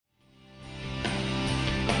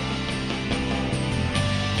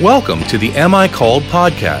Welcome to the Am I Called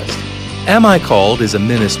podcast. Am I Called is a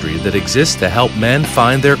ministry that exists to help men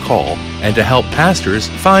find their call and to help pastors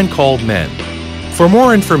find called men. For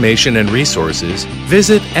more information and resources,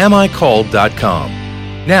 visit amicalled.com.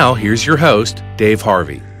 Now, here's your host, Dave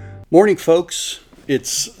Harvey. Morning, folks.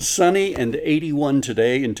 It's sunny and 81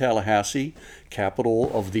 today in Tallahassee,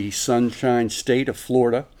 capital of the Sunshine State of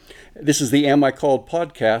Florida. This is the Am I Called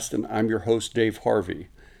podcast, and I'm your host, Dave Harvey.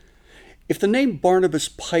 If the name Barnabas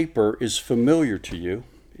Piper is familiar to you,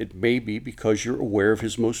 it may be because you're aware of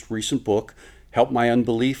his most recent book, Help My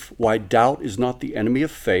Unbelief, Why Doubt is Not the Enemy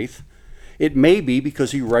of Faith. It may be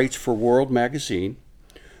because he writes for World Magazine,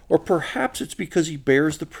 or perhaps it's because he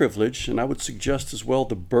bears the privilege, and I would suggest as well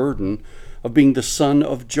the burden, of being the son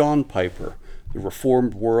of John Piper, the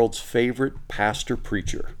Reformed world's favorite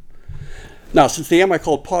pastor-preacher. Now, since the Am I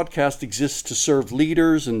Called podcast exists to serve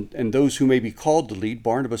leaders and those who may be called to lead,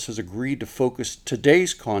 Barnabas has agreed to focus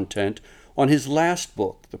today's content on his last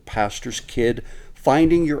book, The Pastor's Kid,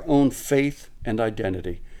 Finding Your Own Faith and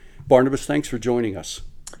Identity. Barnabas, thanks for joining us.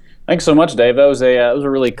 Thanks so much, Dave. That was a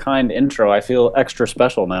really kind intro. I feel extra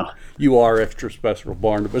special now. You are extra special,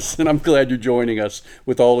 Barnabas, and I'm glad you're joining us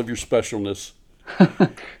with all of your specialness.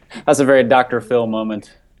 That's a very Dr. Phil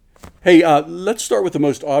moment. Hey, let's start with the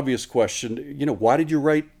most obvious question. Why did you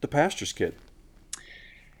write The Pastor's Kid?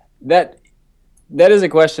 That is a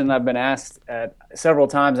question I've been asked several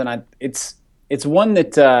times, and it's one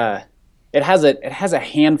that it has a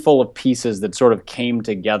handful of pieces that sort of came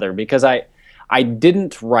together because I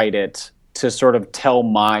didn't write it to sort of tell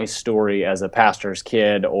my story as a pastor's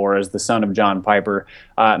kid or as the son of John Piper.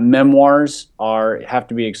 Memoirs have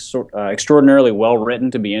to be extraordinarily well written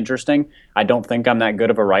to be interesting. I don't think I'm that good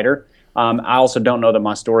of a writer. I also don't know that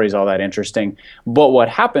my story is all that interesting. But what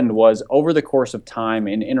happened was, over the course of time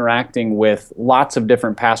in interacting with lots of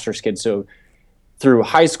different pastor's kids, so through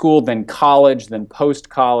high school, then college, then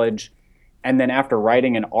post-college, and then after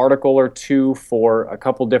writing an article or two for a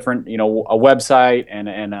couple different, a website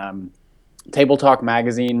and Table Talk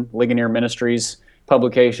magazine, Ligonier Ministries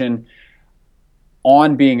publication,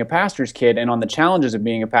 on being a pastor's kid and on the challenges of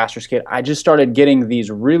being a pastor's kid, I just started getting these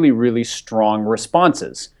really, really strong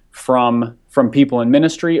responses from people in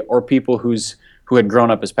ministry or people who had grown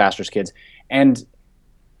up as pastor's kids. And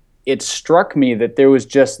it struck me that there was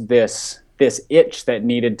just this itch that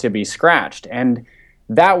needed to be scratched. And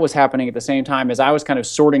that was happening at the same time as I was kind of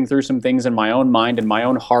sorting through some things in my own mind and my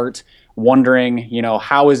own heart, wondering,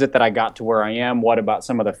 how is it that I got to where I am? What about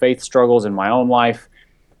some of the faith struggles in my own life?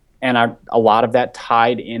 And a lot of that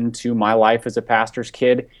tied into my life as a pastor's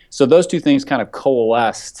kid. So those two things kind of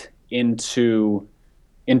coalesced into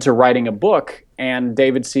writing a book. And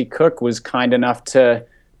David C. Cook was kind enough to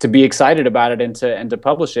be excited about it and to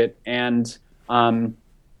publish it. And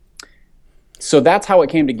so that's how it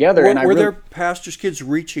came together. Were there pastors' kids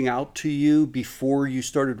reaching out to you before you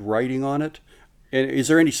started writing on it? And is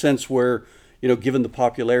there any sense where, given the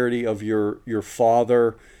popularity of your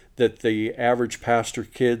father, that the average pastor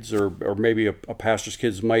kids or maybe a pastor's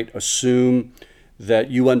kids might assume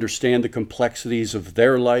that you understand the complexities of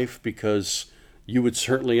their life because you would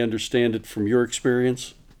certainly understand it from your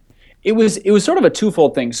experience? It was sort of a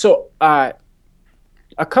twofold thing. So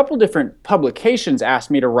a couple different publications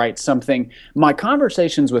asked me to write something. My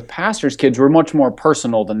conversations with pastors' kids were much more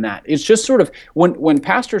personal than that. It's just sort of when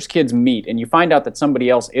pastors' kids meet and you find out that somebody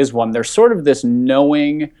else is one, there's sort of this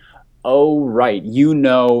knowing, oh, right, you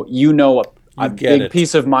know a big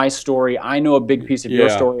piece of my story. I know a big piece of your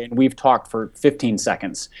story, and we've talked for 15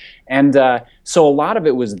 seconds. And so a lot of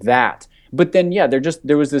it was that. But then,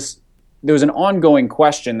 there was an ongoing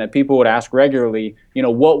question that people would ask regularly,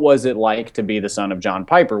 what was it like to be the son of John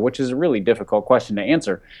Piper, which is a really difficult question to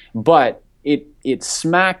answer. But it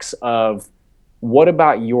smacks of what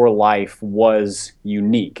about your life was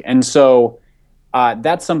unique. And so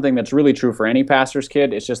that's something that's really true for any pastor's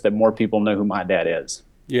kid. It's just that more people know who my dad is.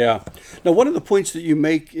 Yeah. Now, one of the points that you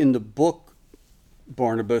make in the book,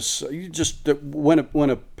 Barnabas, when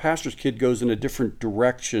a pastor's kid goes in a different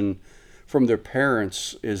direction from their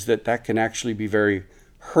parents, is that can actually be very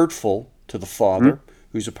hurtful to the father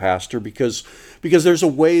who's a pastor because there's a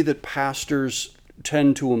way that pastors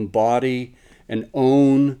tend to embody and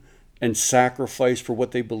own and sacrifice for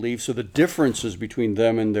what they believe. So the differences between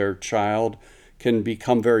them and their child can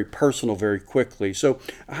become very personal very quickly. So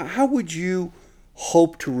how would you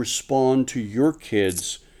hope to respond to your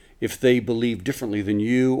kids if they believe differently than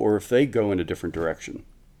you or if they go in a different direction?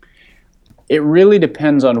 It really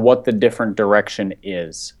depends on what the different direction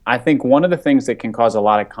is. I think one of the things that can cause a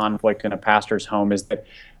lot of conflict in a pastor's home is that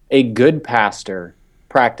a good pastor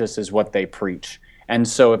practices what they preach. And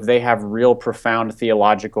so if they have real profound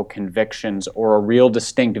theological convictions or a real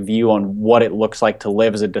distinct view on what it looks like to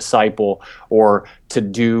live as a disciple or to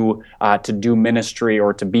do ministry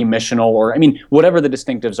or to be missional, or whatever the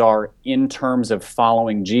distinctives are in terms of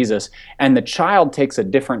following Jesus, and the child takes a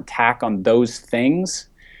different tack on those things,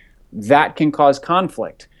 that can cause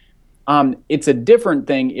conflict. It's a different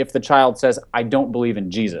thing if the child says, I don't believe in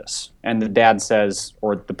Jesus, and the dad says,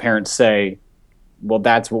 or the parents say, well,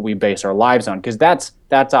 that's what we base our lives on, because that's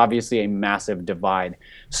obviously a massive divide.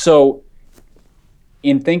 So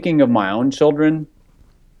in thinking of my own children,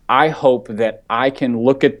 I hope that I can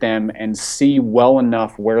look at them and see well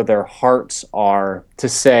enough where their hearts are to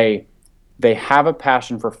say they have a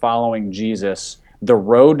passion for following Jesus. The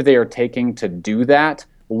road they are taking to do that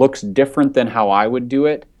looks different than how I would do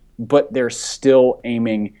it, but they're still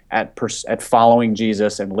aiming at following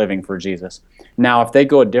Jesus and living for Jesus. Now, if they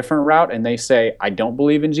go a different route and they say, I don't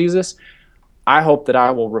believe in Jesus, I hope that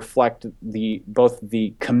I will reflect both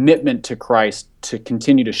the commitment to Christ to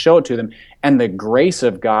continue to show it to them and the grace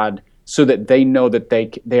of God so that they know that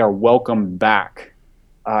they are welcome back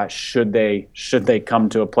should they come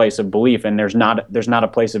to a place of belief, and there's not a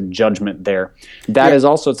place of judgment there. That is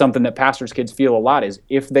also something that pastors' kids feel a lot, is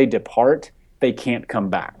if they depart, they can't come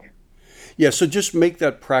back. Yeah, so just make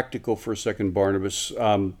that practical for a second, Barnabas.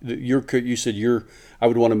 You said I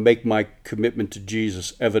would want to make my commitment to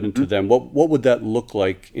Jesus evident to them. What would that look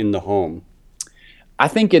like in the home? I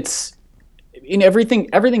think it's in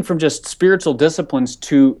everything from just spiritual disciplines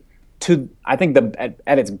to I think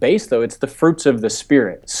at its base, though, it's the fruits of the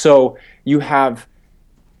Spirit. So you have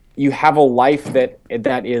a life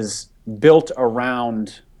that is built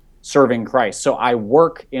around serving Christ. So I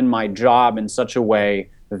work in my job in such a way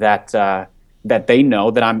that they know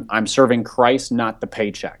that I'm serving Christ, not the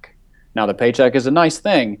paycheck. Now, the paycheck is a nice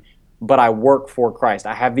thing, but I work for Christ.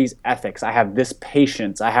 I have these ethics. I have this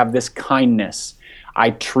patience. I have this kindness.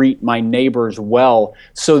 I treat my neighbors well,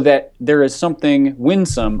 so that there is something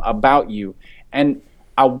winsome about you. And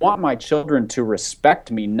I want my children to respect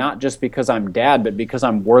me, not just because I'm dad, but because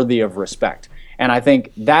I'm worthy of respect. And I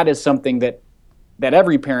think that is something that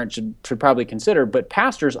every parent should probably consider. But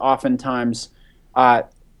pastors oftentimes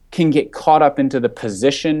can get caught up into the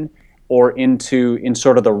position or in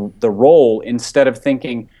sort of the role, instead of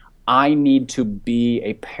thinking, I need to be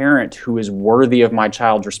a parent who is worthy of my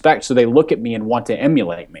child's respect, so they look at me and want to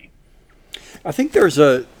emulate me. I think there's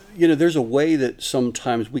a way that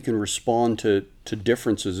sometimes we can respond to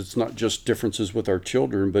differences. It's not just differences with our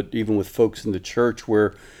children, but even with folks in the church,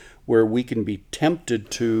 where we can be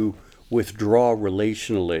tempted to withdraw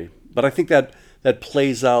relationally. But I think that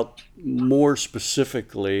plays out more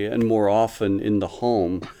specifically and more often in the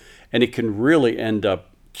home, and it can really end up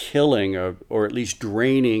killing or at least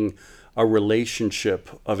draining a relationship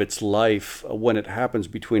of its life when it happens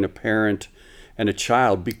between a parent and a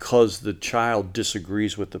child, because the child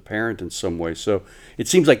disagrees with the parent in some way. So it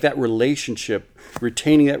seems like that relationship,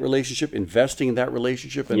 retaining that relationship, investing in that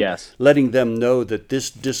relationship, and letting them know that this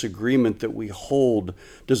disagreement that we hold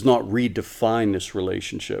does not redefine this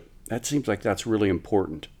relationship. That seems like that's really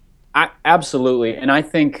important. Absolutely. And I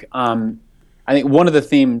think one of the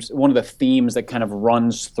themes that kind of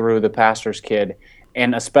runs through the pastor's kid,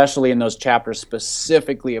 and especially in those chapters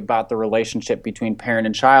specifically about the relationship between parent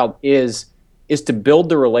and child, is to build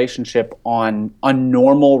the relationship on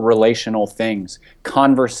normal relational things: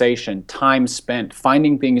 conversation, time spent,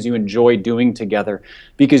 finding things you enjoy doing together.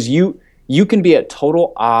 Because you can be at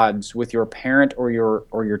total odds with your parent or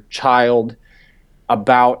your child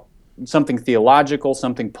about something theological,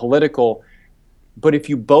 something political, but if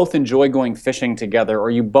you both enjoy going fishing together, or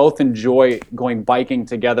you both enjoy going biking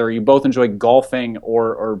together, or you both enjoy golfing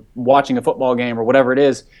or watching a football game or whatever it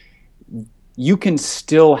is, you can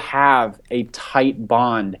still have a tight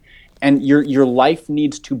bond. And your life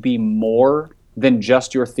needs to be more than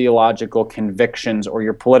just your theological convictions or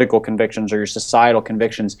your political convictions or your societal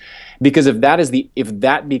convictions. Because if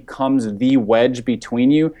that becomes the wedge between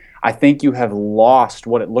you, I think you have lost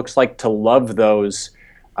what it looks like to love those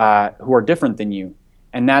who are different than you.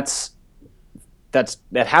 And that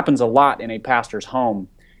happens a lot in a pastor's home.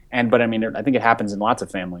 But I think it happens in lots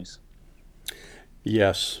of families.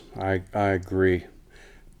 Yes, I agree.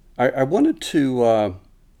 I wanted to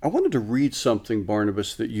read something,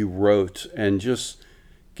 Barnabas, that you wrote, and just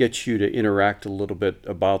get you to interact a little bit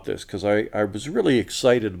about this, because I was really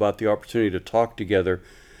excited about the opportunity to talk together,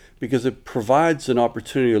 because it provides an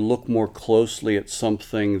opportunity to look more closely at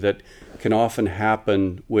something that can often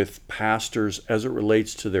happen with pastors as it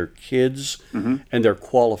relates to their kids and their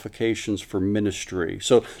qualifications for ministry.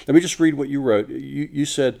 So let me just read what you wrote. You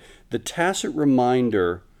said, the tacit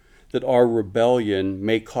reminder that our rebellion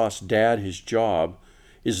may cost Dad his job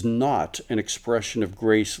is not an expression of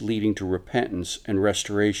grace leading to repentance and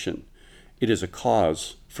restoration. It is a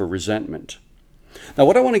cause for resentment. Now,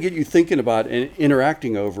 what I want to get you thinking about and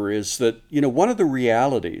interacting over is that, one of the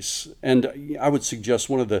realities, and I would suggest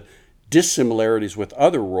one of the dissimilarities with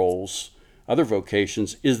other roles, other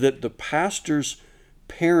vocations, is that the pastor's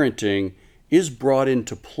parenting is brought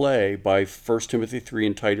into play by 1 Timothy 3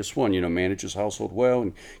 and Titus 1, manage his household well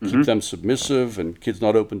and keep them submissive and kids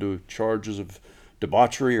not open to charges of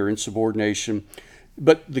debauchery or insubordination.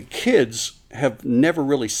 But the kids have never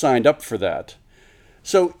really signed up for that.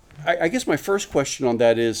 So I guess my first question on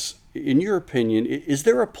that is, in your opinion, is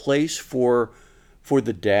there a place for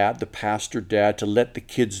the dad, the pastor dad, to let the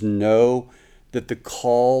kids know that the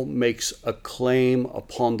call makes a claim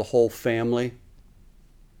upon the whole family?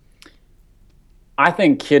 I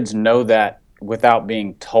think kids know that without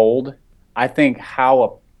being told. I think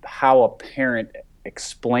how a parent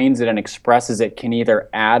explains it and expresses it can either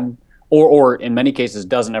add, or in many cases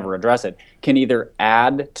doesn't ever address it, can either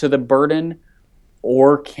add to the burden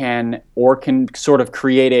or can sort of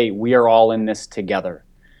create a we are all in this together.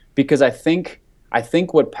 Because I think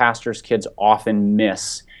what pastors' kids often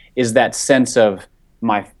miss is that sense of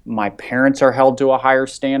my parents are held to a higher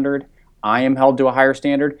standard, I am held to a higher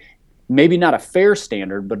standard, maybe not a fair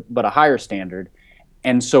standard, but a higher standard.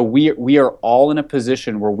 And so we are all in a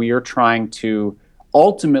position where we are trying to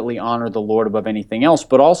ultimately honor the Lord above anything else,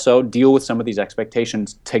 but also deal with some of these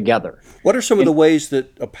expectations together. What are some of the ways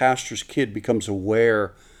that a pastor's kid becomes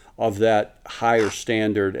aware of that higher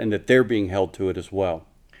standard and that they're being held to it as well?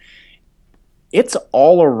 It's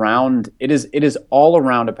all around. It is all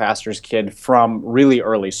around a pastor's kid from really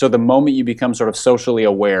early. So the moment you become sort of socially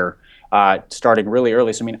aware, starting really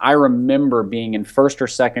early. So I remember being in first or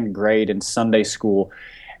second grade in Sunday school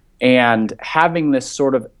and having this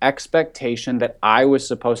sort of expectation that I was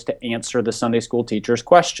supposed to answer the Sunday school teacher's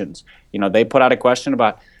questions. They put out a question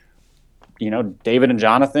about, David and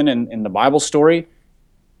Jonathan in the Bible story,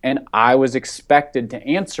 and I was expected to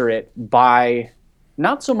answer it by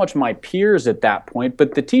not so much my peers at that point,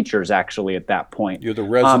 but the teachers actually at that point. You're the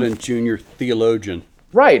resident junior theologian.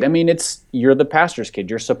 Right. You're the pastor's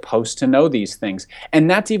kid. You're supposed to know these things. And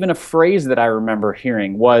that's even a phrase that I remember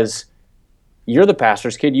hearing was, you're the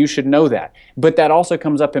pastor's kid, you should know that. But that also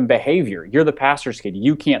comes up in behavior. You're the pastor's kid.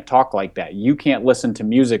 You can't talk like that. You can't listen to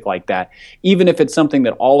music like that, even if it's something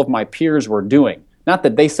that all of my peers were doing. Not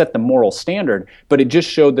that they set the moral standard, but it just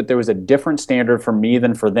showed that there was a different standard for me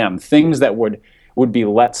than for them. Things that would be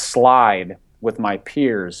let slide with my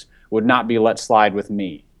peers would not be let slide with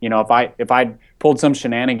me. If I pulled some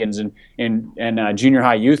shenanigans in a junior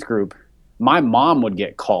high youth group, my mom would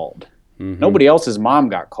get called. Mm-hmm. Nobody else's mom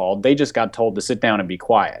got called. They just got told to sit down and be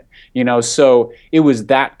quiet. So it was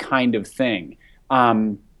that kind of thing.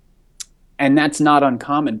 And that's not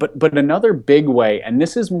uncommon. But another big way, and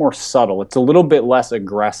this is more subtle, it's a little bit less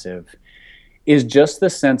aggressive, is just the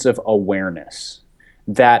sense of awareness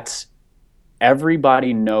that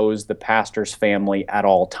everybody knows the pastor's family at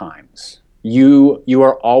all times. You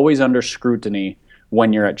are always under scrutiny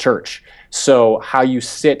when you're at church. So how you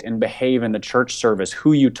sit and behave in the church service,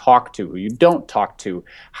 who you talk to, who you don't talk to,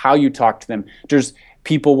 how you talk to them.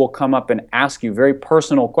 People will come up and ask you very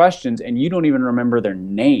personal questions and you don't even remember their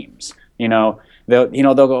names. They'll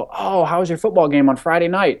go, "Oh, how was your football game on Friday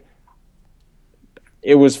night?"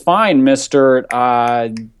 "It was fine, Mr.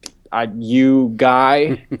 You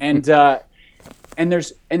guy." And that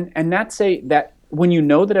when you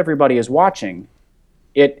know that everybody is watching,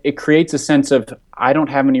 it creates a sense of, I don't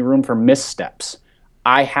have any room for missteps.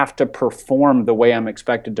 I have to perform the way I'm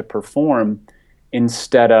expected to perform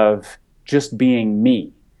instead of just being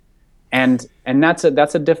me. And that's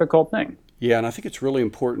a difficult thing. Yeah, and I think it's really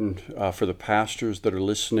important for the pastors that are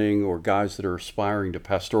listening or guys that are aspiring to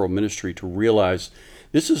pastoral ministry to realize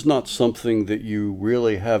this is not something that you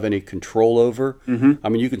really have any control over.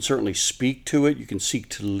 Mm-hmm. You can certainly speak to it. You can seek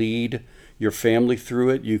to lead your family through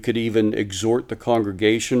it. You could even exhort the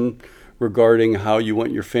congregation regarding how you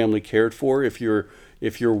want your family cared for if you're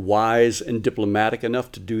wise and diplomatic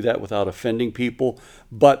enough to do that without offending people.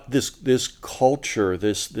 But this culture,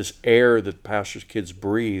 this air that pastors' kids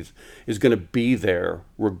breathe is going to be there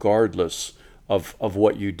regardless of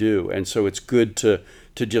what you do. And so it's good to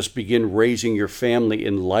just begin raising your family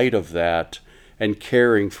in light of that and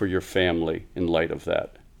caring for your family in light of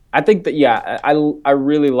that. I think that, yeah, I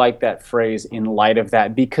really like that phrase, "in light of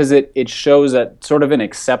that," because it shows that sort of an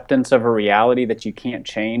acceptance of a reality that you can't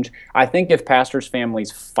change. I think if pastors'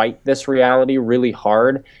 families fight this reality really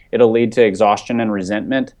hard, it'll lead to exhaustion and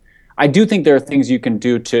resentment. I do think there are things you can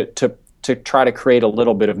do to to try to create a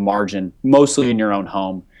little bit of margin, mostly in your own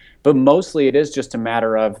home. But mostly it is just a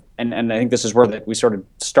matter of, and I think this is where we sort of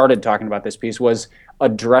started talking about this piece, was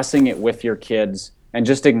addressing it with your kids and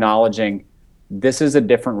just acknowledging this is a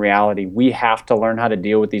different reality. We have to learn how to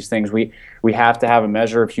deal with these things. We have to have a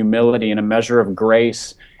measure of humility and a measure of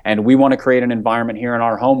grace. And we want to create an environment here in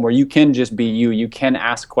our home where you can just be you. You can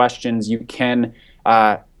ask questions. You can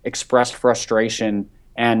express frustration.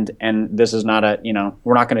 And this is not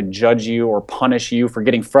we're not going to judge you or punish you for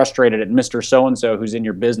getting frustrated at Mr. So-and-so who's in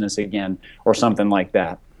your business again or something like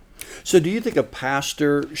that. So do you think a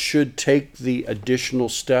pastor should take the additional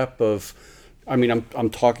step of, I'm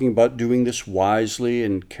talking about doing this wisely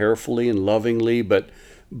and carefully and lovingly, but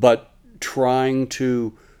trying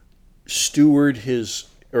to steward his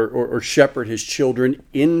or shepherd his children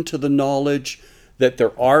into the knowledge that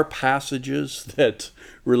there are passages that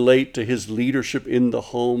relate to his leadership in the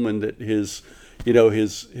home, and that his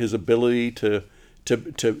ability to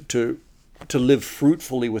live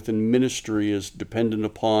fruitfully within ministry is dependent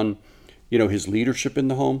upon his leadership in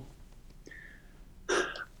the home?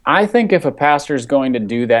 I think if a pastor is going to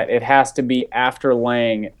do that, it has to be after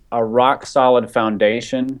laying a rock solid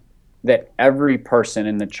foundation that every person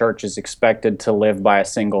in the church is expected to live by a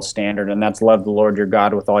single standard, and that's love the Lord your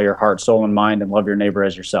God with all your heart, soul, and mind, and love your neighbor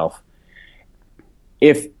as yourself.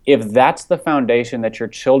 If that's the foundation that your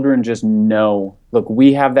children just know, look,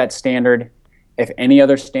 we have that standard. If any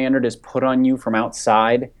other standard is put on you from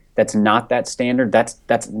outside that's not that standard, that's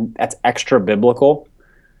extra biblical.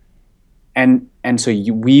 And so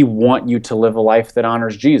we want you to live a life that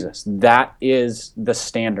honors Jesus. That is the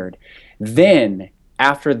standard. Then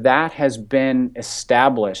after that has been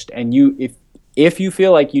established, and if you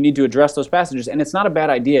feel like you need to address those passages, and it's not a bad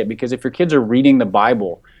idea, because if your kids are reading the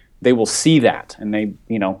Bible, they will see that, and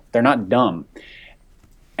they're not dumb.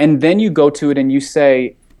 And then you go to it and you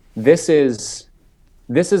say, this is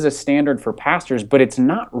a standard for pastors, but it's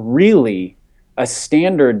not really a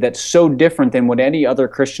standard that's so different than what any other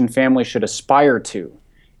Christian family should aspire to.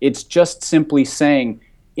 It's just simply saying,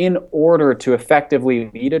 in order to effectively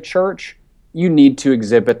lead a church, you need to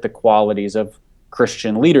exhibit the qualities of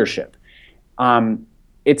Christian leadership.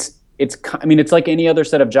 It's like any other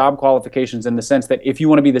set of job qualifications, in the sense that if you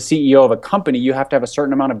want to be the CEO of a company, you have to have a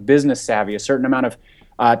certain amount of business savvy, a certain amount of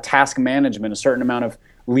task management, a certain amount of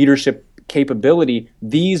leadership capability.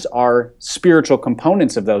 These are spiritual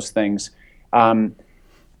components of those things.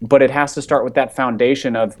 But it has to start with that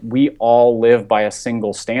foundation of we all live by a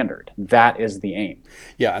single standard. That is the aim.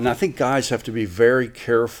 Yeah, and I think guys have to be very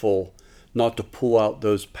careful not to pull out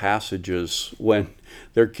those passages when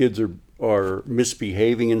their kids are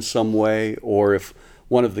misbehaving in some way, or if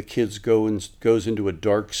one of the kids goes into a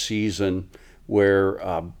dark season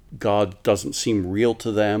where God doesn't seem real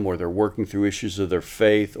to them, or they're working through issues of their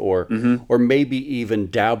faith, or maybe even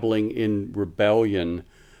dabbling in rebellion.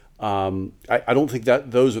 I don't think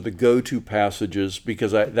that those are the go-to passages,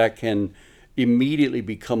 because that can immediately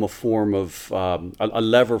become a form of a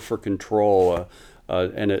lever for control,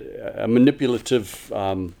 and a manipulative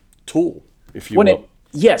tool, if you will.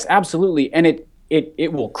 Yes, absolutely, and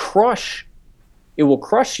it will crush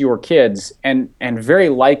your kids and very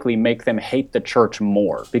likely make them hate the church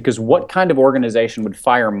more. Because what kind of organization would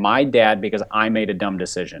fire my dad because I made a dumb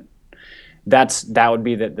decision? That would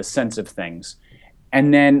be the sense of things.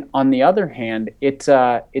 And then on the other hand,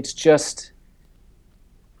 it's just,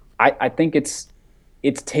 I think it's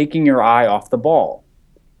taking your eye off the ball.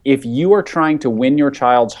 If you are trying to win your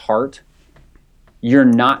child's heart, you're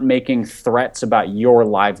not making threats about your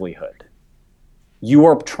livelihood. You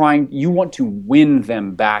want to win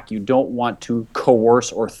them back. You don't want to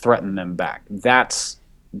coerce or threaten them back. That's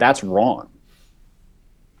wrong.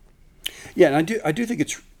 Yeah, and I do think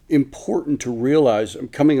it's important to realize, I'm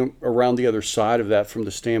coming around the other side of that from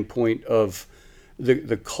the standpoint of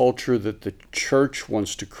the culture that the church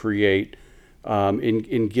wants to create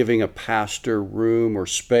in giving a pastor room or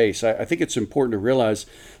space. I think it's important to realize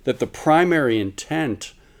that the primary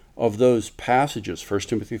intent of those passages, 1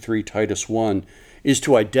 Timothy 3, Titus 1, is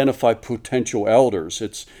to identify potential elders.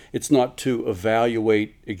 It's not to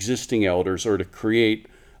evaluate existing elders or to create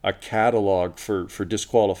a catalog for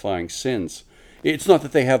disqualifying sins. It's not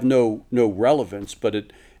that they have no relevance, but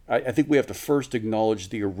I think we have to first acknowledge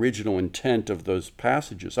the original intent of those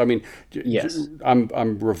passages. I mean, yes.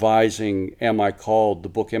 I'm revising the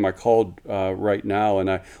book Am I Called right now,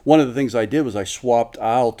 and one of the things I did was I swapped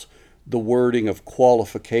out the wording of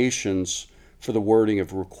qualifications for the wording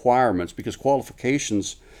of requirements, because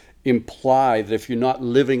qualifications imply that if you're not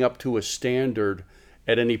living up to a standard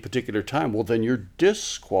at any particular time, well, then you're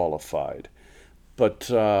disqualified. But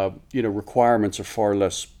requirements are far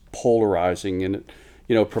less polarizing, and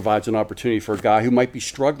it provides an opportunity for a guy who might be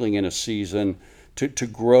struggling in a season to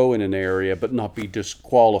grow in an area but not be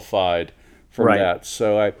disqualified from Right. that.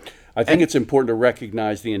 So I think it's important to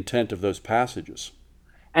recognize the intent of those passages.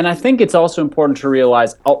 And I think it's also important to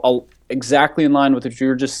realize, exactly in line with what you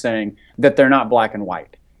were just saying, that they're not black and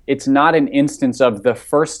white. It's not an instance of the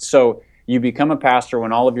first. So you become a pastor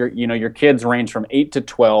when all of your kids range from 8 to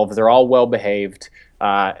 12. They're all well behaved,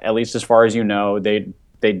 at least as far as you know. They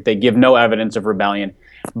give no evidence of rebellion.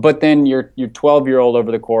 But then your 12-year-old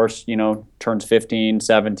over the course, turns 15,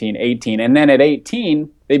 17, 18, and then at 18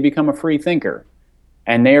 they become a free thinker,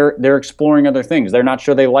 and they're exploring other things. They're not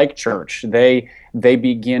sure they like church. They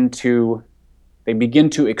begin to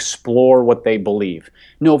explore what they believe.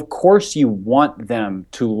 No, of course you want them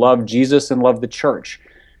to love Jesus and love the church,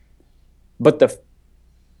 but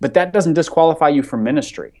that doesn't disqualify you from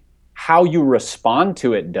ministry. How you respond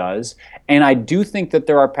to it does. And I do think that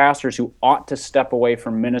there are pastors who ought to step away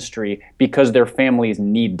from ministry because their families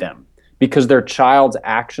need them, because their child's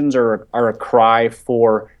actions are a cry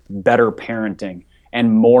for better parenting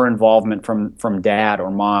and more involvement from dad or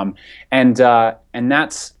mom. And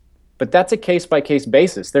that's a case-by-case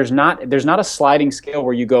basis. There's not a sliding scale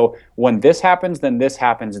where you go, when this happens, then this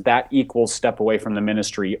happens, that equals step away from the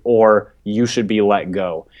ministry, or you should be let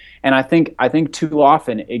go. And I think too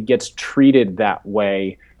often it gets treated that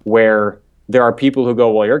way, where there are people who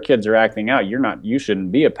go, well, your kids are acting out, you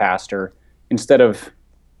shouldn't be a pastor, instead of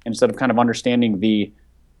kind of understanding the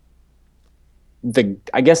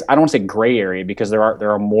I guess I don't want to say gray area, because there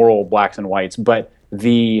are moral blacks and whites, but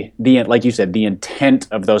the like you said, the intent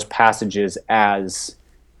of those passages as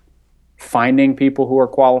finding people who are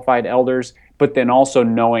qualified elders, but then also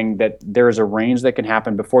knowing that there is a range that can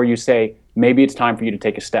happen before you say, maybe it's time for you to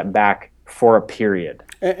take a step back for a period.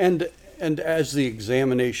 And as the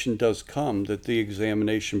examination does come, that the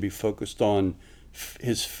examination be focused on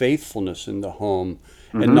his faithfulness in the home,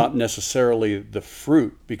 and not necessarily the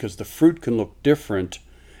fruit, because the fruit can look different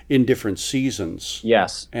in different seasons.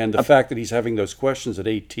 Yes. And the fact that he's having those questions at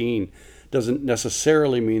 18 doesn't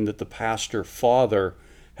necessarily mean that the pastor father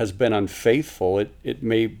has been unfaithful. It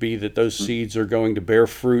may be that those seeds are going to bear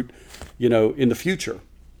fruit, in the future.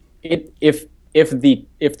 If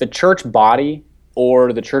the church body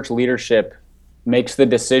or the church leadership makes the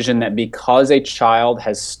decision that because a child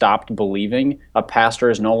has stopped believing, a pastor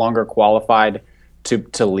is no longer qualified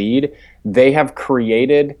to lead, they have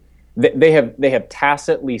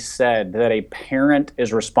tacitly said that a parent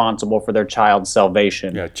is responsible for their child's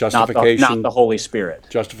salvation. Yeah, justification, not the Holy Spirit.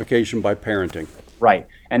 Justification by parenting. Right.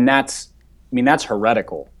 And that's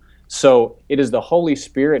heretical. So it is the Holy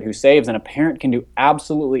Spirit who saves, and a parent can do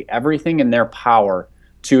absolutely everything in their power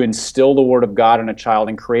to instill the Word of God in a child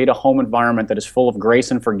and create a home environment that is full of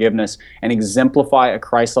grace and forgiveness and exemplify a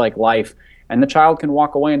Christ-like life. And the child can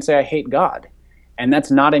walk away and say, I hate God. And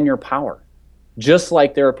that's not in your power. Just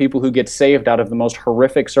like there are people who get saved out of the most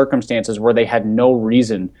horrific circumstances where they had no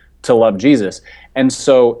reason to love Jesus. And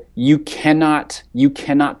so you cannot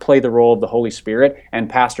play the role of the Holy Spirit, and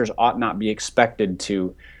pastors ought not be expected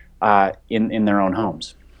to in their own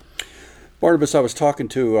homes. Barnabas, I was talking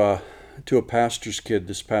to a pastor's kid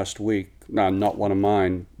this past week, not one of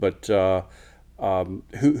mine, but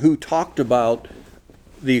who talked about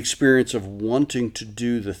the experience of wanting to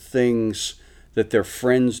do the things that their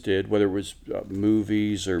friends did, whether it was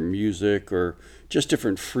movies or music or just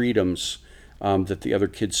different freedoms that the other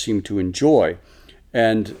kids seemed to enjoy.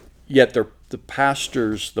 And yet the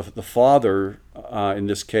pastors, the father in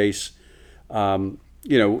this case,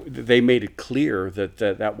 they made it clear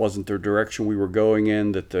that wasn't their direction we were going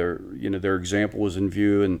in, that their example was in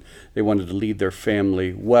view, and they wanted to lead their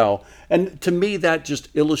family well. And to me, that just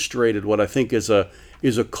illustrated what I think is a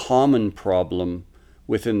common problem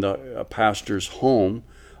within the pastor's home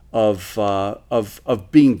of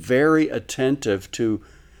being very attentive to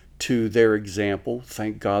their example.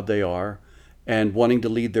 Thank God they are, and wanting to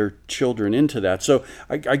lead their children into that. So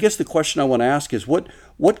I guess the question I want to ask is,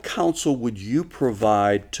 what counsel would you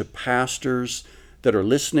provide to pastors that are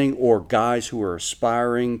listening, or guys who are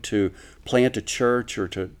aspiring to plant a church or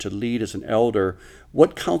to lead as an elder?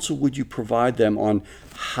 What counsel would you provide them on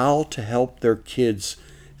how to help their kids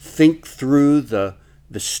think through the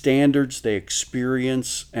standards they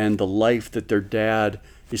experience and the life that their dad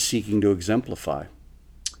is seeking to exemplify?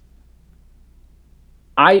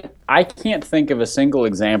 I can't think of a single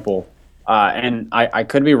example, and I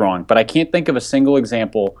could be wrong, but I can't think of a single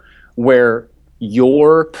example where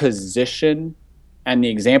your position and the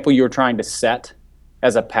example you're trying to set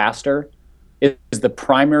as a pastor is the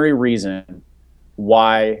primary reason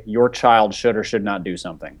why your child should or should not do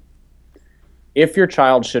something. if your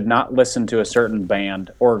child should not listen to a certain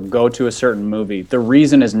band or go to a certain movie, the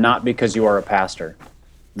reason is not because you are a pastor.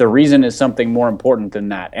 The reason is something more important than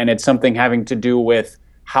that. And it's something having to do with,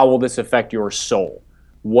 how will this affect your soul?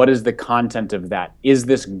 What is the content of that? Is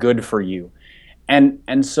this good for you?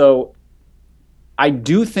 And so I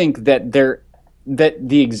do think that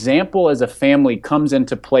the example as a family comes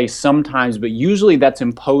into play sometimes, but usually that's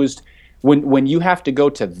imposed when you have to go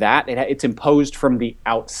to that, it's imposed from the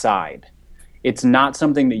outside. It's not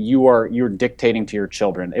something that you're dictating to your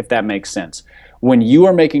children, if that makes sense. When you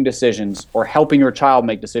are making decisions or helping your child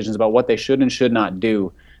make decisions about what they should and should not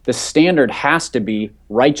do, the standard has to be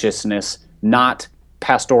righteousness, not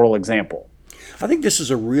pastoral example. I think this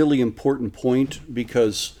is a really important point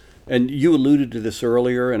because, and you alluded to this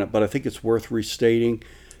earlier, but I think it's worth restating.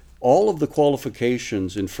 All of the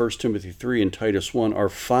qualifications in 1 Timothy 3 and Titus 1 are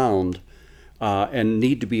found and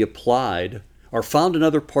need to be applied, are found in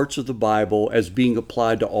other parts of the Bible as being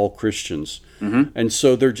applied to all Christians. Mm-hmm. And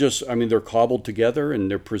so they're cobbled together and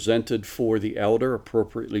they're presented for the elder,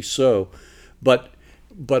 appropriately so. But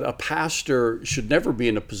a pastor should never be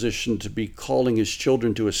in a position to be calling his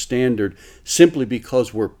children to a standard simply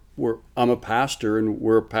because I'm a pastor and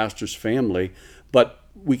we're a pastor's family. But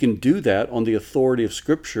we can do that on the authority of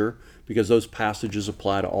Scripture because those passages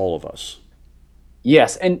apply to all of us.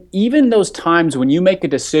 Yes, and even those times when you make a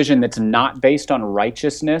decision that's not based on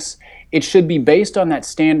righteousness, it should be based on that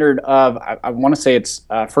standard of, I want to say it's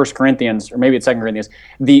 1 Corinthians, or maybe it's 2 Corinthians,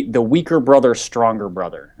 the weaker brother, stronger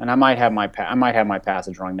brother. And I might have my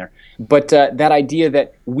passage wrong there. But that idea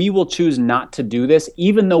that we will choose not to do this,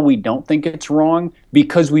 even though we don't think it's wrong,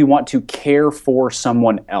 because we want to care for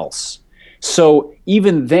someone else. So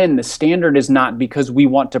even then, the standard is not because we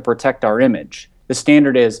want to protect our image. The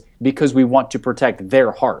standard is because we want to protect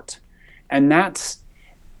their heart. And that's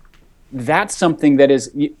something that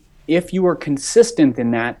is, if you are consistent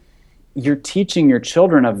in that, you're teaching your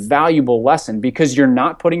children a valuable lesson because you're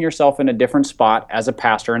not putting yourself in a different spot as a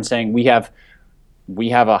pastor and saying we have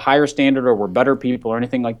a higher standard or we're better people or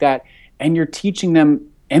anything like that. And you're teaching them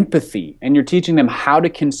empathy and you're teaching them how to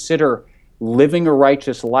consider living a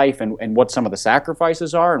righteous life and what some of the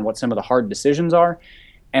sacrifices are and what some of the hard decisions are,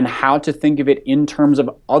 and how to think of it in terms of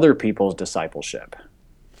other people's discipleship.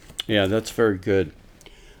 Yeah, that's very good.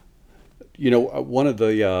 You know, one of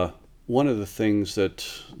the things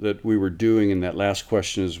that we were doing in that last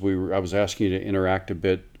question is I was asking you to interact a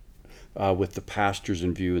bit with the pastors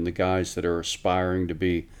in view and the guys that are aspiring to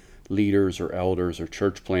be leaders or elders or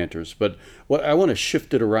church planters. But what I want to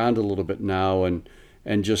shift it around a little bit now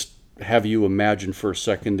and just have you imagine for a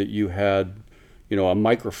second that you had, a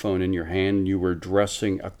microphone in your hand, and you were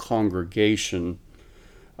addressing a congregation,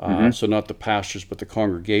 so not the pastors, but the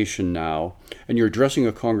congregation now, and you're addressing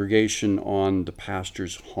a congregation on the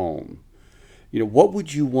pastor's home. What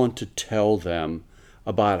would you want to tell them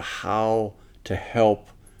about how to help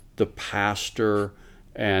the pastor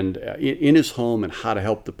and in his home and how to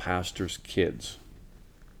help the pastor's kids?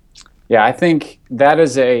 Yeah, I think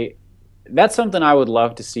that's something I would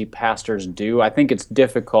love to see pastors do. I think it's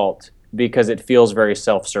difficult because it feels very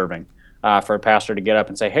self-serving for a pastor to get up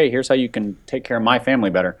and say, hey, here's how you can take care of my family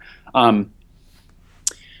better.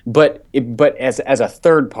 But as a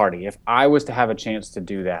third party, if I was to have a chance to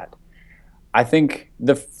do that, I think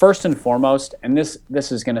the first and foremost, and this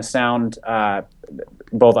is going to sound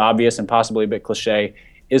both obvious and possibly a bit cliche,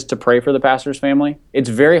 is to pray for the pastor's family. It's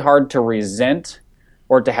very hard to resent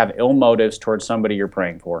or to have ill motives towards somebody you're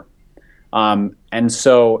praying for. And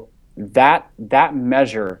so that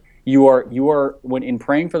measure, you are when in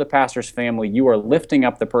praying for the pastor's family, you are lifting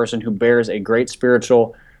up the person who bears a great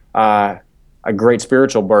spiritual burden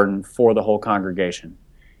for the whole congregation,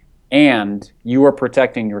 and you are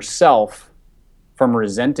protecting yourself from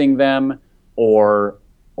resenting them or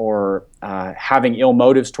having ill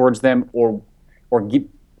motives towards them or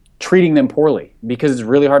treating them poorly, because it's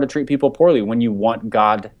really hard to treat people poorly when you want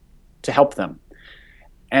God to help them.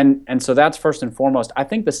 And so that's first and foremost. I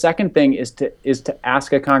think the second thing is to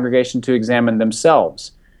ask a congregation to examine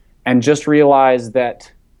themselves and just realize that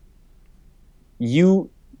you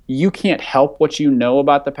can't help what you know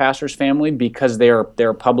about the pastor's family because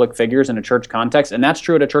they're public figures in a church context. And that's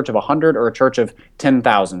true at a church of 100 or a church of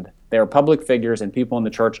 10,000. They're public figures and people in the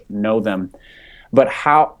church know them. But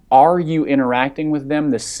how are you interacting with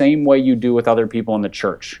them the same way you do with other people in the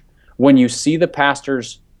church? When you see the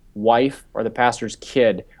pastor's wife or the pastor's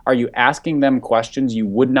kid, are you asking them questions you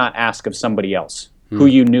would not ask of somebody else who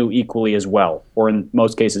you knew equally as well, or in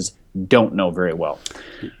most cases don't know very well?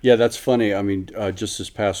 Yeah, that's funny. I mean, just this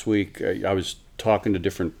past week, I was talking to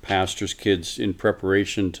different pastors' kids in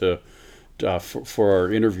preparation to for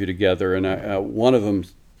our interview together, and one of them,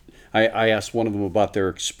 I asked one of them about their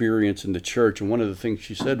experience in the church, and one of the things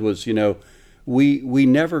she said was, we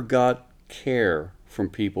never got care from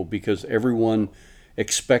people because everyone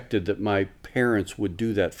expected that my parents would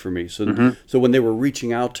do that for me. So, so when they were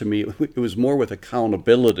reaching out to me, it was more with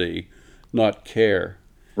accountability, not care.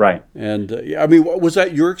 Right. And I mean, was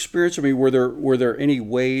that your experience? I mean, were there any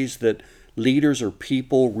ways that leaders or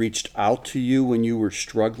people reached out to you when you were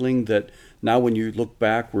struggling that now, when you look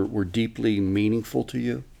back, were deeply meaningful to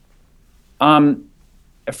you?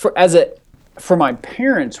 For my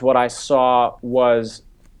parents, what I saw was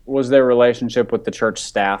their relationship with the church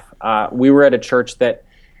staff. We were at a church that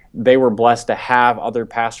they were blessed to have other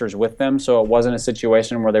pastors with them, so it wasn't a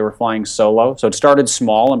situation where they were flying solo. So it started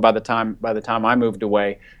small, and by the time I moved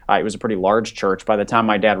away, it was a pretty large church. By the time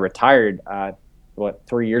my dad retired,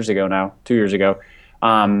 2 years ago,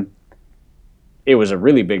 it was a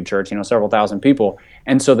really big church, several thousand people.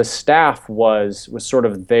 And so the staff was sort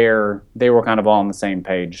of there. They were kind of all on the same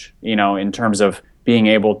page, in terms of being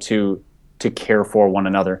able to care for one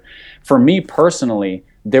another. For me personally,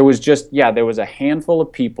 there was a handful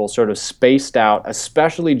of people sort of spaced out,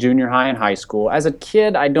 especially junior high and high school. As a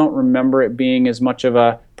kid, I don't remember it being as much of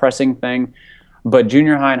a pressing thing, but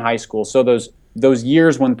junior high and high school, so those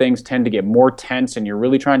years when things tend to get more tense and you're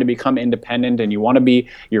really trying to become independent and you want to be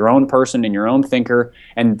your own person and your own thinker,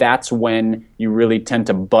 and that's when you really tend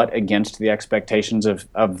to butt against the expectations of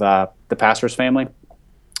the pastor's family.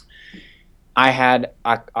 I had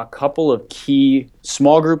a couple of key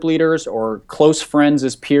small group leaders or close friends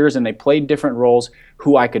as peers, and they played different roles,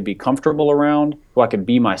 who I could be comfortable around, who I could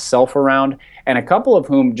be myself around, and a couple of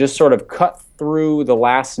whom just sort of cut through the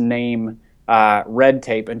last name red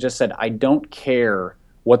tape and just said, I don't care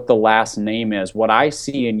what the last name is. What I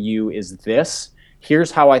see in you is this.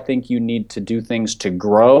 Here's how I think you need to do things to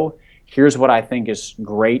grow. Here's what I think is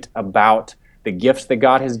great about the gifts that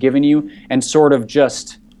God has given you, and sort of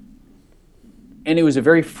just... And it was a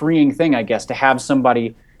very freeing thing, I guess, to have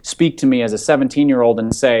somebody speak to me as a 17-year-old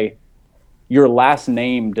and say, your last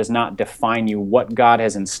name does not define you. What God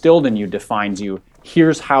has instilled in you defines you.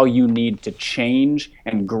 Here's how you need to change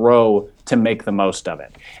and grow to make the most of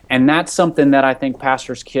it. And that's something that I think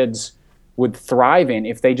pastors' kids would thrive in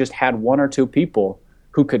if they just had one or two people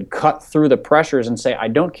who could cut through the pressures and say, I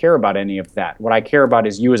don't care about any of that. What I care about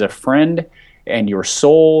is you as a friend and your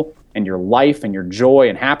soul and your life and your joy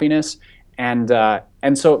and happiness. And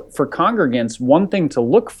so for congregants, one thing to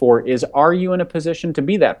look for is, are you in a position to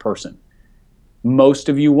be that person? Most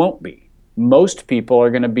of you won't be. Most people are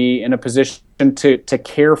going to be in a position to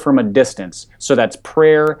care from a distance. So that's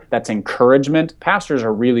prayer, that's encouragement. Pastors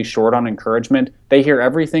are really short on encouragement. They hear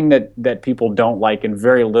everything that people don't like and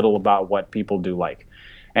very little about what people do like.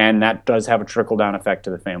 And that does have a trickle-down effect to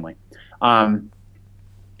the family.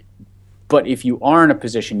 But if you are in a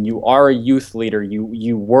position, you are a youth leader,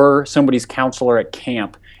 you were somebody's counselor at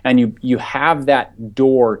camp, and you have that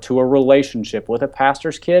door to a relationship with a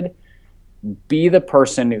pastor's kid, be the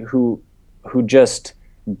person who just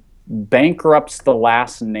bankrupts the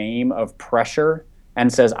last name of pressure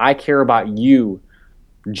and says, I care about you,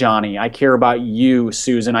 Johnny. I care about you,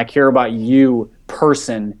 Susan. I care about you,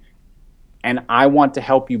 person. And I want to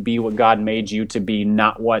help you be what God made you to be,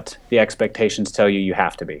 not what the expectations tell you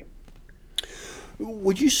have to be.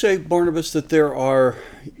 Would you say, Barnabas, that there are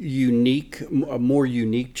more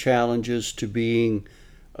unique challenges to being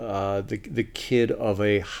the kid of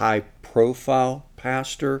a high-profile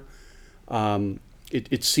pastor?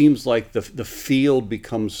 It seems like the field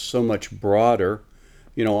becomes so much broader,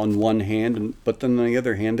 on one hand, but then on the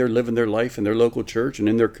other hand, they're living their life in their local church and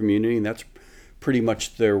in their community, and that's pretty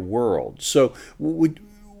much their world. So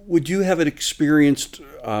would you have experienced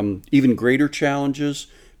even greater challenges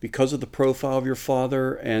because of the profile of your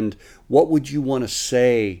father? And what would you want to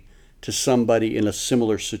say to somebody in a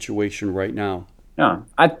similar situation right now? Yeah,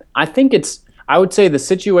 I think I would say the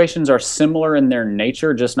situations are similar in their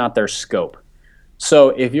nature, just not their scope. So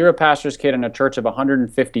if you're a pastor's kid in a church of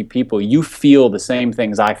 150 people, you feel the same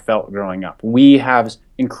things I felt growing up. We have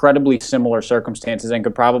incredibly similar circumstances and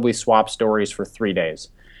could probably swap stories for 3 days.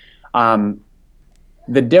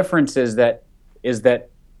 The difference is that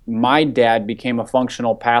my dad became a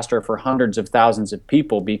functional pastor for hundreds of thousands of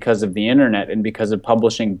people because of the internet and because of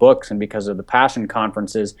publishing books and because of the passion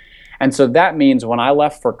conferences. And so that means when I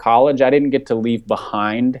left for college, I didn't get to leave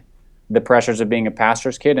behind the pressures of being a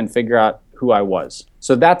pastor's kid and figure out who I was.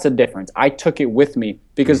 So that's a difference. I took it with me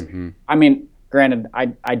because, granted,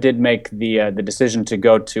 I did make the decision to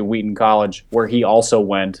go to Wheaton College, where he also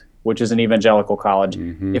went, which is an evangelical college.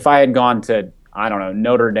 If I had gone to, I don't know,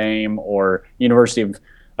 Notre Dame or University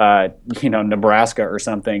Nebraska or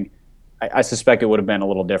something, I suspect it would have been a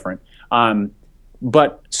little different.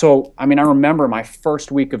 But so, I mean, I remember my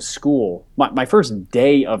first week of school, my first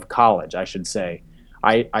day of college, I should say.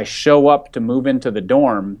 I show up to move into the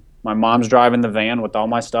dorm. My mom's driving the van with all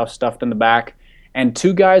my stuff stuffed in the back. And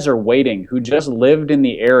two guys are waiting who just lived in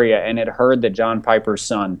the area and had heard that John Piper's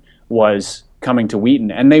son was coming to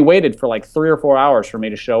Wheaton. And they waited for like 3 or 4 hours for me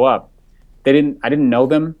to show up. I didn't know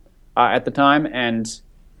them at the time. And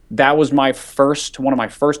that was one of my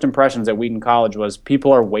first impressions at Wheaton College was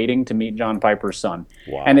people are waiting to meet John Piper's son.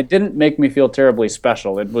 Wow. And it didn't make me feel terribly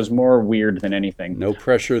special. It was more weird than anything. No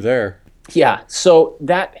pressure there. Yeah. So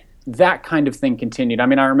that kind of thing continued. I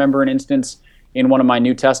mean, I remember an instance in one of my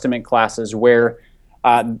New Testament classes where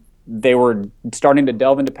they were starting to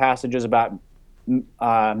delve into passages about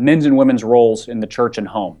men's and women's roles in the church and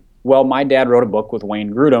home. Well, my dad wrote a book with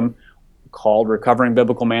Wayne Grudem called Recovering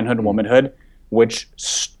Biblical Manhood and Womanhood, which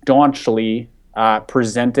staunchly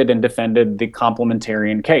presented and defended the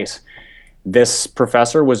complementarian case. This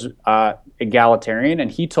professor was egalitarian, and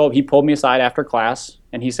he pulled me aside after class,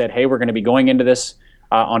 and he said, "Hey, we're going to be going into this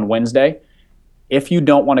on Wednesday. If you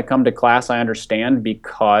don't want to come to class, I understand,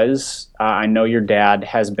 because I know your dad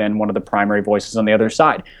has been one of the primary voices on the other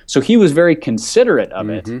side." So he was very considerate of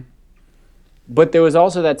it. But there was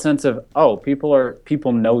also that sense of,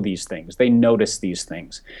 people know these things. They notice these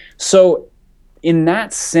things. So in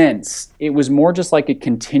that sense, it was more just like a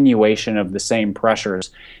continuation of the same pressures.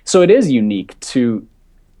 So it is unique to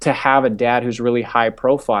have a dad who's really high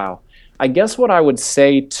profile. I guess what I would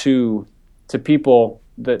say to people,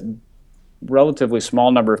 the relatively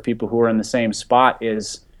small number of people who are in the same spot,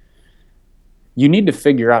 is you need to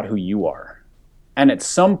figure out who you are. And at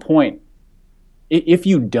some point, if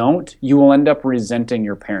you don't, you will end up resenting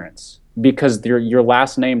your parents because your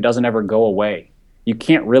last name doesn't ever go away. You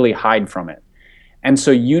can't really hide from it. And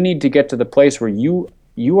so you need to get to the place where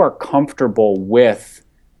you are comfortable with,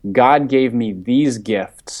 God gave me these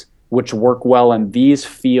gifts which work well in these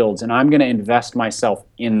fields, and I'm going to invest myself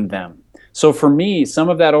in them. So for me, some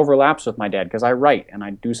of that overlaps with my dad because I write and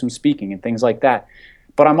I do some speaking and things like that.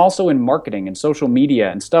 But I'm also in marketing and social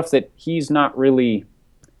media and stuff that that's not really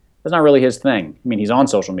his thing. I mean, he's on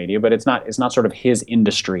social media, but it's not sort of his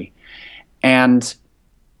industry. And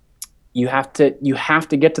you have to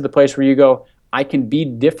get to the place where you go, I can be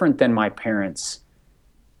different than my parents.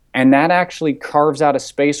 And that actually carves out a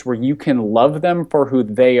space where you can love them for who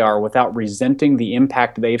they are without resenting the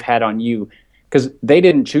impact they've had on you, because they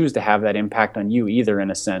didn't choose to have that impact on you either,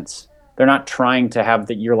 in a sense. They're not trying to have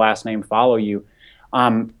your last name follow you.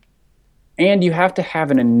 And you have to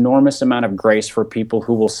have an enormous amount of grace for people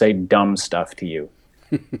who will say dumb stuff to you.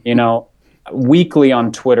 Weekly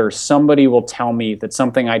on Twitter, somebody will tell me that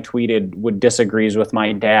something I tweeted disagrees with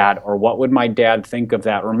my dad, or what would my dad think of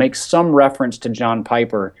that, or make some reference to John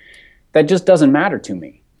Piper that just doesn't matter to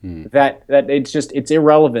me. That it's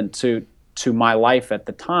irrelevant to my life at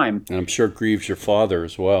the time. And I'm sure it grieves your father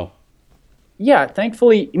as well. Yeah,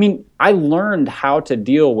 thankfully, I mean, I learned how to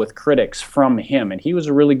deal with critics from him, and he was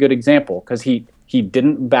a really good example because he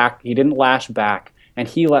didn't lash back, and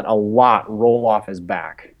he let a lot roll off his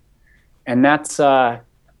back. And that's a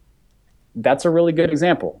really good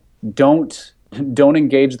example. Don't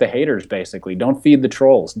engage the haters, basically. Don't feed the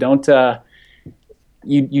trolls.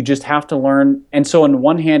 You just have to learn. And so on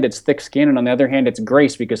one hand, it's thick skin, and on the other hand, it's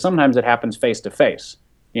grace, because sometimes it happens face to face.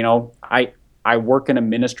 I work in a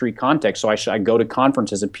ministry context, so I go to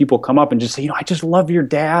conferences and people come up and just say, I just love your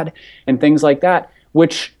dad and things like that,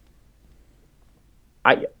 which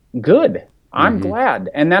good. I'm glad.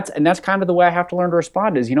 And that's kind of the way I have to learn to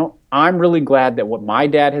respond is, I'm really glad that what my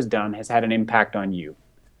dad has done has had an impact on you.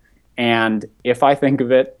 And if I think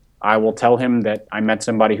of it, I will tell him that I met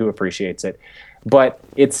somebody who appreciates it. But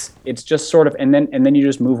it's just sort of, and then you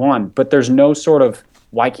just move on. But there's no sort of,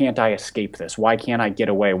 why can't I escape this? Why can't I get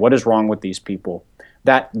away? What is wrong with these people?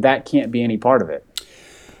 That can't be any part of it.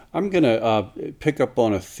 I'm going to pick up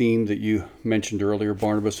on a theme that you mentioned earlier,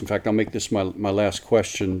 Barnabas. In fact, I'll make this my last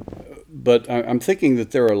question. But I'm thinking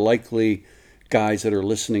that there are likely guys that are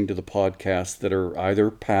listening to the podcast that are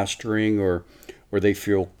either pastoring or they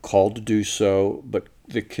feel called to do so, but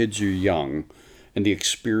the kids are young. And the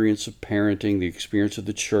experience of parenting, the experience of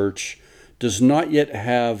the church does not yet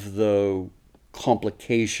have the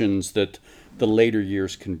complications that the later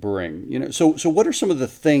years can bring. So what are some of the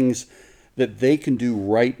things that they can do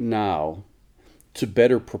right now to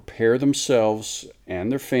better prepare themselves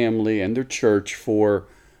and their family and their church for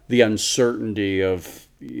the uncertainty of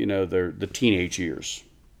the teenage years?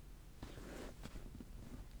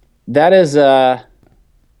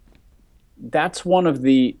 that's one of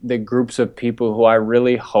the groups of people who I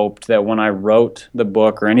really hoped that when I wrote the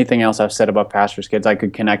book or anything else I've said about pastors' kids, I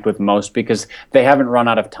could connect with most, because they haven't run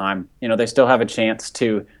out of time. They still have a chance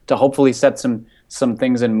to hopefully set some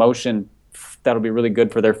things in motion that'll be really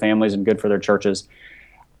good for their families and good for their churches.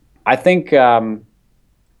 I think the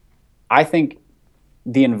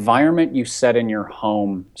environment you set in your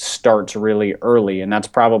home starts really early, and that's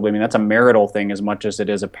probably, that's a marital thing as much as it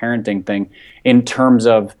is a parenting thing, in terms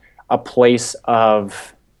of a place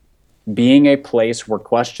of being a place where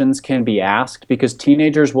questions can be asked, because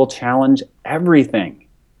teenagers will challenge everything.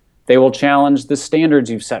 They will challenge the standards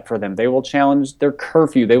you've set for them. They will challenge their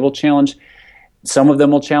curfew. Some of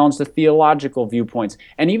them will challenge the theological viewpoints.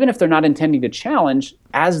 And even if they're not intending to challenge,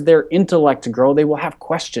 as their intellect grow, they will have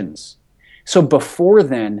questions. So before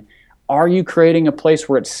then, are you creating a place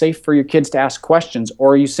where it's safe for your kids to ask questions,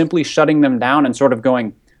 or are you simply shutting them down and sort of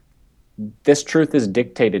going, this truth is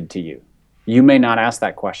dictated to you. You may not ask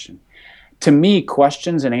that question. To me,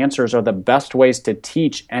 questions and answers are the best ways to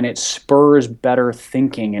teach, and it spurs better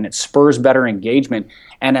thinking and it spurs better engagement.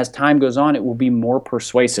 And as time goes on, it will be more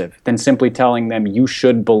persuasive than simply telling them you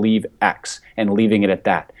should believe X and leaving it at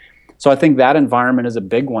that. So I think that environment is a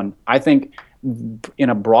big one. I think in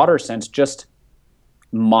a broader sense, just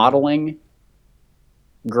modeling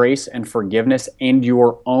grace and forgiveness and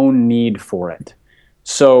your own need for it.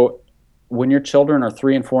 So when your children are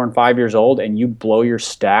 3 and 4 and 5 years old and you blow your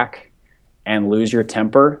stack and lose your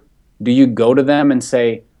temper, do you go to them and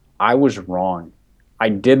say, I was wrong. I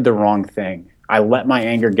did the wrong thing. I let my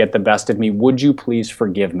anger get the best of me. Would you please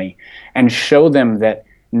forgive me? And show them that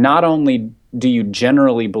not only do you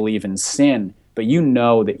generally believe in sin, but you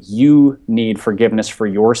know that you need forgiveness for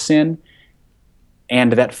your sin,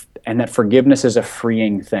 and that forgiveness is a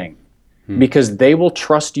freeing thing. Because they will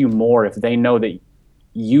trust you more if they know that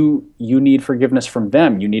you need forgiveness from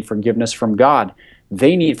them. You need forgiveness from God.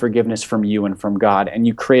 They need forgiveness from you and from God, and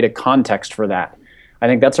you create a context for that. I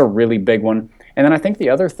think that's a really big one. And then I think the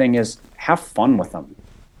other thing is have fun with them.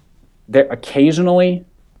 Occasionally,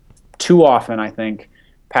 too often, I think,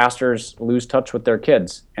 pastors lose touch with their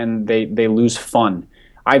kids and they lose fun.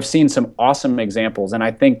 I've seen some awesome examples, and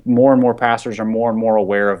I think more and more pastors are more and more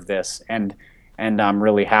aware of this, and I'm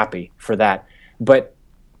really happy for that. But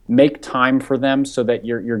make time for them so that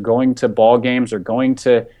you're going to ball games or going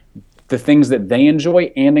to the things that they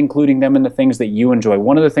enjoy and including them in the things that you enjoy.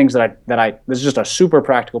 One of the things that I this is just a super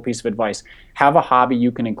practical piece of advice: have a hobby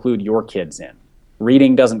you can include your kids in.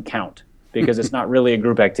 Reading doesn't count because it's not really a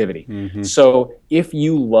group activity. Mm-hmm. So if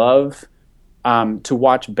you love to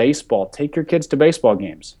watch baseball, take your kids to baseball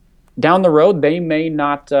games. Down the road, they may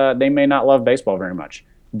not love baseball very much,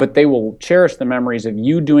 but they will cherish the memories of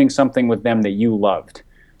you doing something with them that you loved.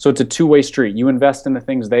 So it's a two-way street. You invest in the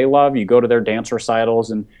things they love. You go to their dance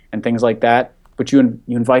recitals and things like that, but you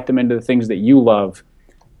invite them into the things that you love,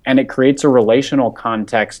 and it creates a relational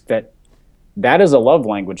context that is a love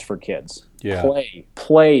language for kids. Yeah.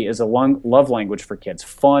 Play is a love language for kids.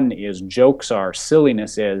 Fun is, jokes are,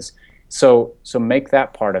 silliness is. So make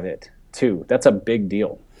that part of it too. That's a big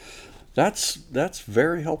deal. That's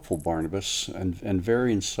very helpful, Barnabas, and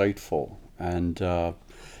very insightful. And I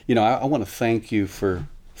want to thank you for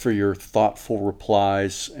your thoughtful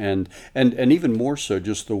replies and even more so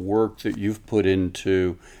just the work that you've put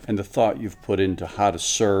into and the thought you've put into how to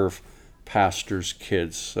serve pastors'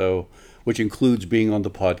 kids. So, which includes being on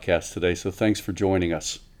the podcast today. So thanks for joining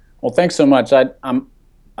us. Well, thanks so much. I'm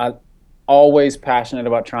always passionate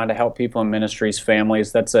about trying to help people in ministries,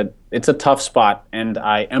 families. It's a tough spot, and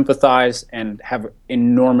I empathize and have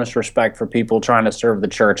enormous respect for people trying to serve the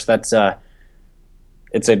church.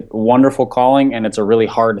 It's a wonderful calling, and it's a really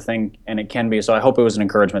hard thing, and it can be. So I hope it was an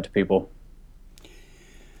encouragement to people.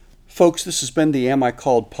 Folks, this has been the Am I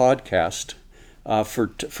Called podcast.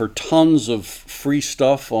 For tons of free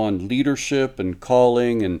stuff on leadership and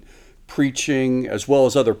calling and preaching, as well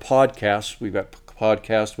as other podcasts. We've got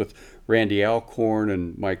podcasts with Randy Alcorn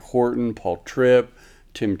and Mike Horton, Paul Tripp,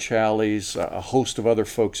 Tim Challies, a host of other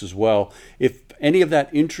folks as well. If any of that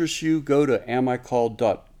interests you, go to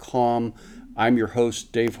amicalled.com. I'm your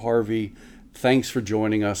host, Dave Harvey. Thanks for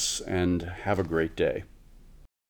joining us, and have a great day.